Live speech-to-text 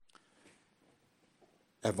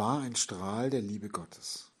Er war ein Strahl der Liebe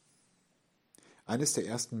Gottes. Eines der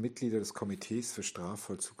ersten Mitglieder des Komitees für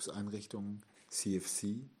Strafvollzugseinrichtungen,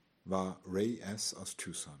 CFC, war Ray S. aus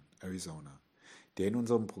Tucson, Arizona, der in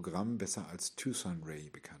unserem Programm besser als Tucson Ray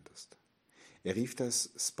bekannt ist. Er rief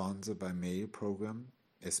das Sponsor by Mail Program,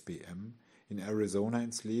 SBM, in Arizona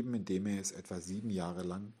ins Leben, indem er es etwa 7 Jahre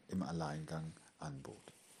lang im Alleingang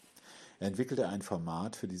anbot. Er entwickelte ein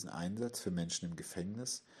Format für diesen Einsatz für Menschen im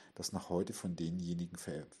Gefängnis, das noch heute von denjenigen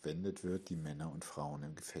verwendet wird, die Männer und Frauen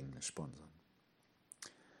im Gefängnis sponsern.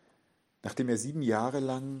 Nachdem er 7 Jahre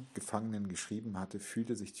lang Gefangenen geschrieben hatte,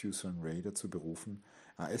 fühlte sich Tucson Ray dazu berufen,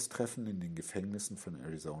 AS-Treffen in den Gefängnissen von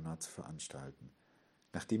Arizona zu veranstalten.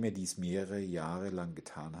 Nachdem er dies mehrere Jahre lang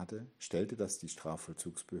getan hatte, stellte das die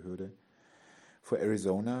Strafvollzugsbehörde für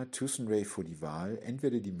Arizona Tucson Ray vor die Wahl,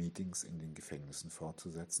 entweder die Meetings in den Gefängnissen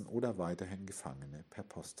fortzusetzen oder weiterhin Gefangene per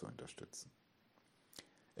Post zu unterstützen.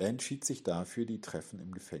 Er entschied sich dafür, die Treffen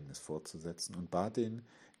im Gefängnis fortzusetzen und bat den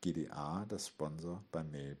GDA, das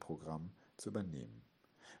Sponsor-by-Mail-Programm, zu übernehmen.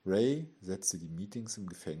 Ray setzte die Meetings im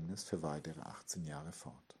Gefängnis für weitere 18 Jahre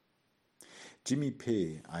fort. Jimmy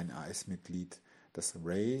P., ein AS-Mitglied, das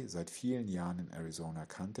Ray seit vielen Jahren in Arizona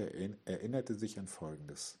kannte, erinnerte sich an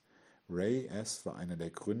Folgendes. Ray S. war einer der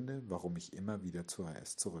Gründe, warum ich immer wieder zur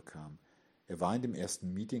AS zurückkam. Er war in dem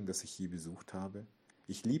ersten Meeting, das ich je besucht habe.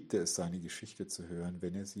 Ich liebte es, seine Geschichte zu hören,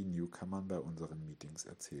 wenn er sie Newcomern bei unseren Meetings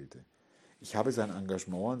erzählte. Ich habe sein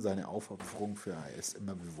Engagement und seine Aufopferung für AS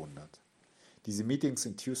immer bewundert. Diese Meetings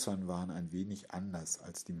in Tucson waren ein wenig anders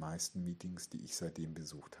als die meisten Meetings, die ich seitdem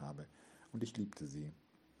besucht habe, und ich liebte sie.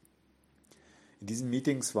 In diesen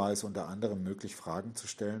Meetings war es unter anderem möglich, Fragen zu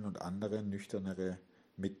stellen und andere, nüchternere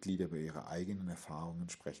Mitglieder über ihre eigenen Erfahrungen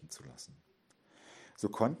sprechen zu lassen. So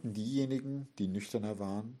konnten diejenigen, die nüchterner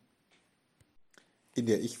waren, in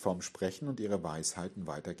der Ich-Form sprechen und ihre Weisheiten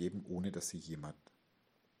weitergeben, ohne dass sie jeden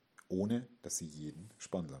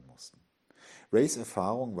sponsern mussten. Rays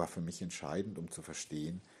Erfahrung war für mich entscheidend, um zu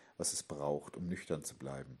verstehen, was es braucht, um nüchtern zu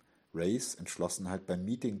bleiben. Rays Entschlossenheit beim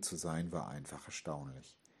Meeting zu sein, war einfach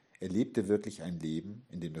erstaunlich. Er lebte wirklich ein Leben,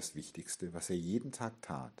 in dem das Wichtigste, was er jeden Tag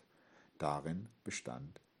tat, darin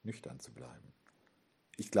bestand, nüchtern zu bleiben.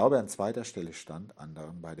 Ich glaube, an zweiter Stelle stand,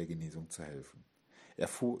 anderen bei der Genesung zu helfen. Er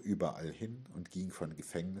fuhr überall hin und ging von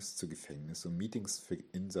Gefängnis zu Gefängnis, um Meetings für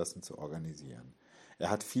Insassen zu organisieren. Er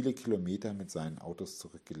hat viele Kilometer mit seinen Autos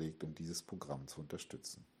zurückgelegt, um dieses Programm zu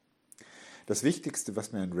unterstützen. Das Wichtigste,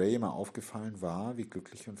 was mir an Ray immer aufgefallen war, wie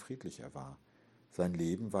glücklich und friedlich er war. Sein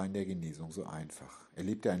Leben war in der Genesung so einfach. Er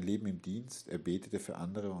lebte ein Leben im Dienst, er betete für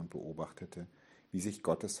andere und beobachtete, wie sich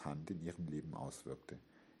Gottes Hand in ihrem Leben auswirkte.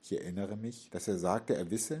 Ich erinnere mich, dass er sagte, er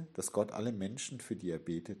wisse, dass Gott alle Menschen, für die er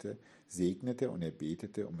betete, segnete und er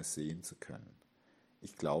betete, um es sehen zu können.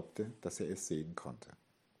 Ich glaubte, dass er es sehen konnte.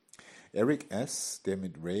 Eric S., der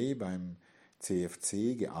mit Ray beim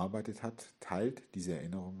CFC gearbeitet hat, teilt diese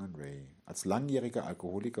Erinnerung an Ray. Als langjähriger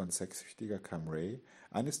Alkoholiker und Sexsüchtiger kam Ray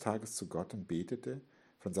eines Tages zu Gott und betete,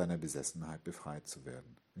 von seiner Besessenheit befreit zu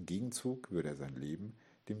werden. Im Gegenzug würde er sein Leben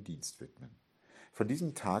dem Dienst widmen. Von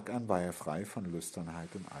diesem Tag an war er frei von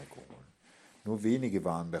Lüsternheit und Alkohol. Nur wenige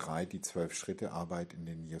waren bereit, die 12-Schritte-Arbeit in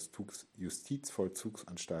den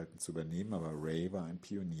Justizvollzugsanstalten zu übernehmen, aber Ray war ein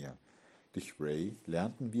Pionier. Durch Ray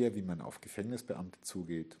lernten wir, wie man auf Gefängnisbeamte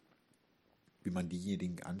zugeht, wie man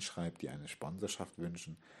diejenigen anschreibt, die eine Sponsorschaft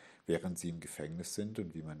wünschen, während sie im Gefängnis sind,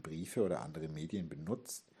 und wie man Briefe oder andere Medien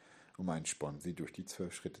benutzt, um einen Sponsi durch die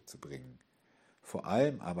 12 Schritte zu bringen. Vor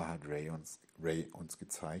allem aber hat Ray uns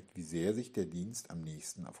gezeigt, wie sehr sich der Dienst am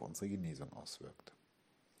nächsten auf unsere Genesung auswirkt.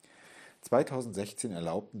 2016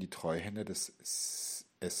 erlaubten die Treuhänder des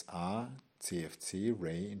SA-CFC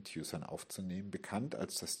Ray in Tucson aufzunehmen, bekannt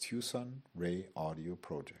als das Tucson Ray Audio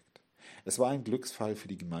Project. Es war ein Glücksfall für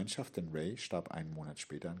die Gemeinschaft, denn Ray starb einen Monat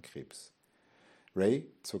später an Krebs.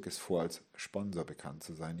 Ray zog es vor, als Sponsor bekannt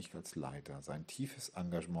zu sein, nicht als Leiter. Sein tiefes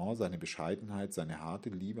Engagement, seine Bescheidenheit, seine harte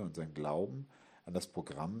Liebe und sein Glauben an das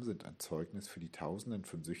Programm sind ein Zeugnis für die Tausenden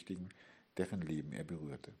von Süchtigen, deren Leben er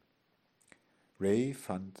berührte. Ray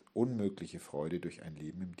fand unmögliche Freude durch ein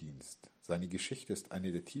Leben im Dienst. Seine Geschichte ist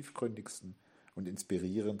eine der tiefgründigsten und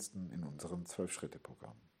inspirierendsten in unserem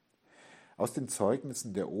 12-Schritte-Programm. Aus den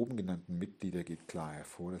Zeugnissen der oben genannten Mitglieder geht klar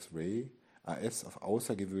hervor, dass Ray AS auf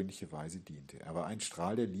außergewöhnliche Weise diente. Er war ein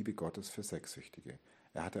Strahl der Liebe Gottes für Sexsüchtige.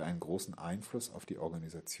 Er hatte einen großen Einfluss auf die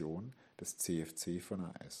Organisation des CFC von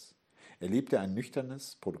AS. Er lebte ein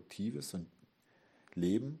nüchternes, produktives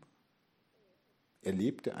Leben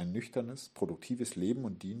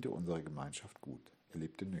und diente unserer Gemeinschaft gut. Er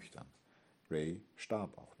lebte nüchtern. Ray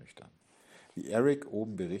starb auch nüchtern. Wie Eric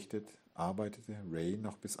oben berichtet, arbeitete Ray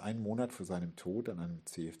noch bis einen Monat vor seinem Tod an einem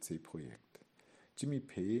CFC-Projekt. Jimmy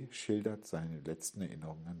P. schildert seine letzten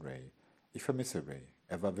Erinnerungen an Ray. Ich vermisse Ray.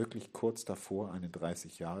 Er war wirklich kurz davor, einen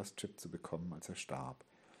 30-Jahres-Chip zu bekommen, als er starb.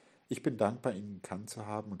 Ich bin dankbar, ihn gekannt zu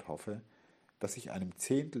haben und hoffe, dass ich einem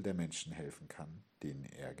Zehntel der Menschen helfen kann, denen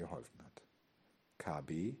er geholfen hat.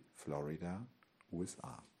 KB, Florida,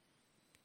 USA.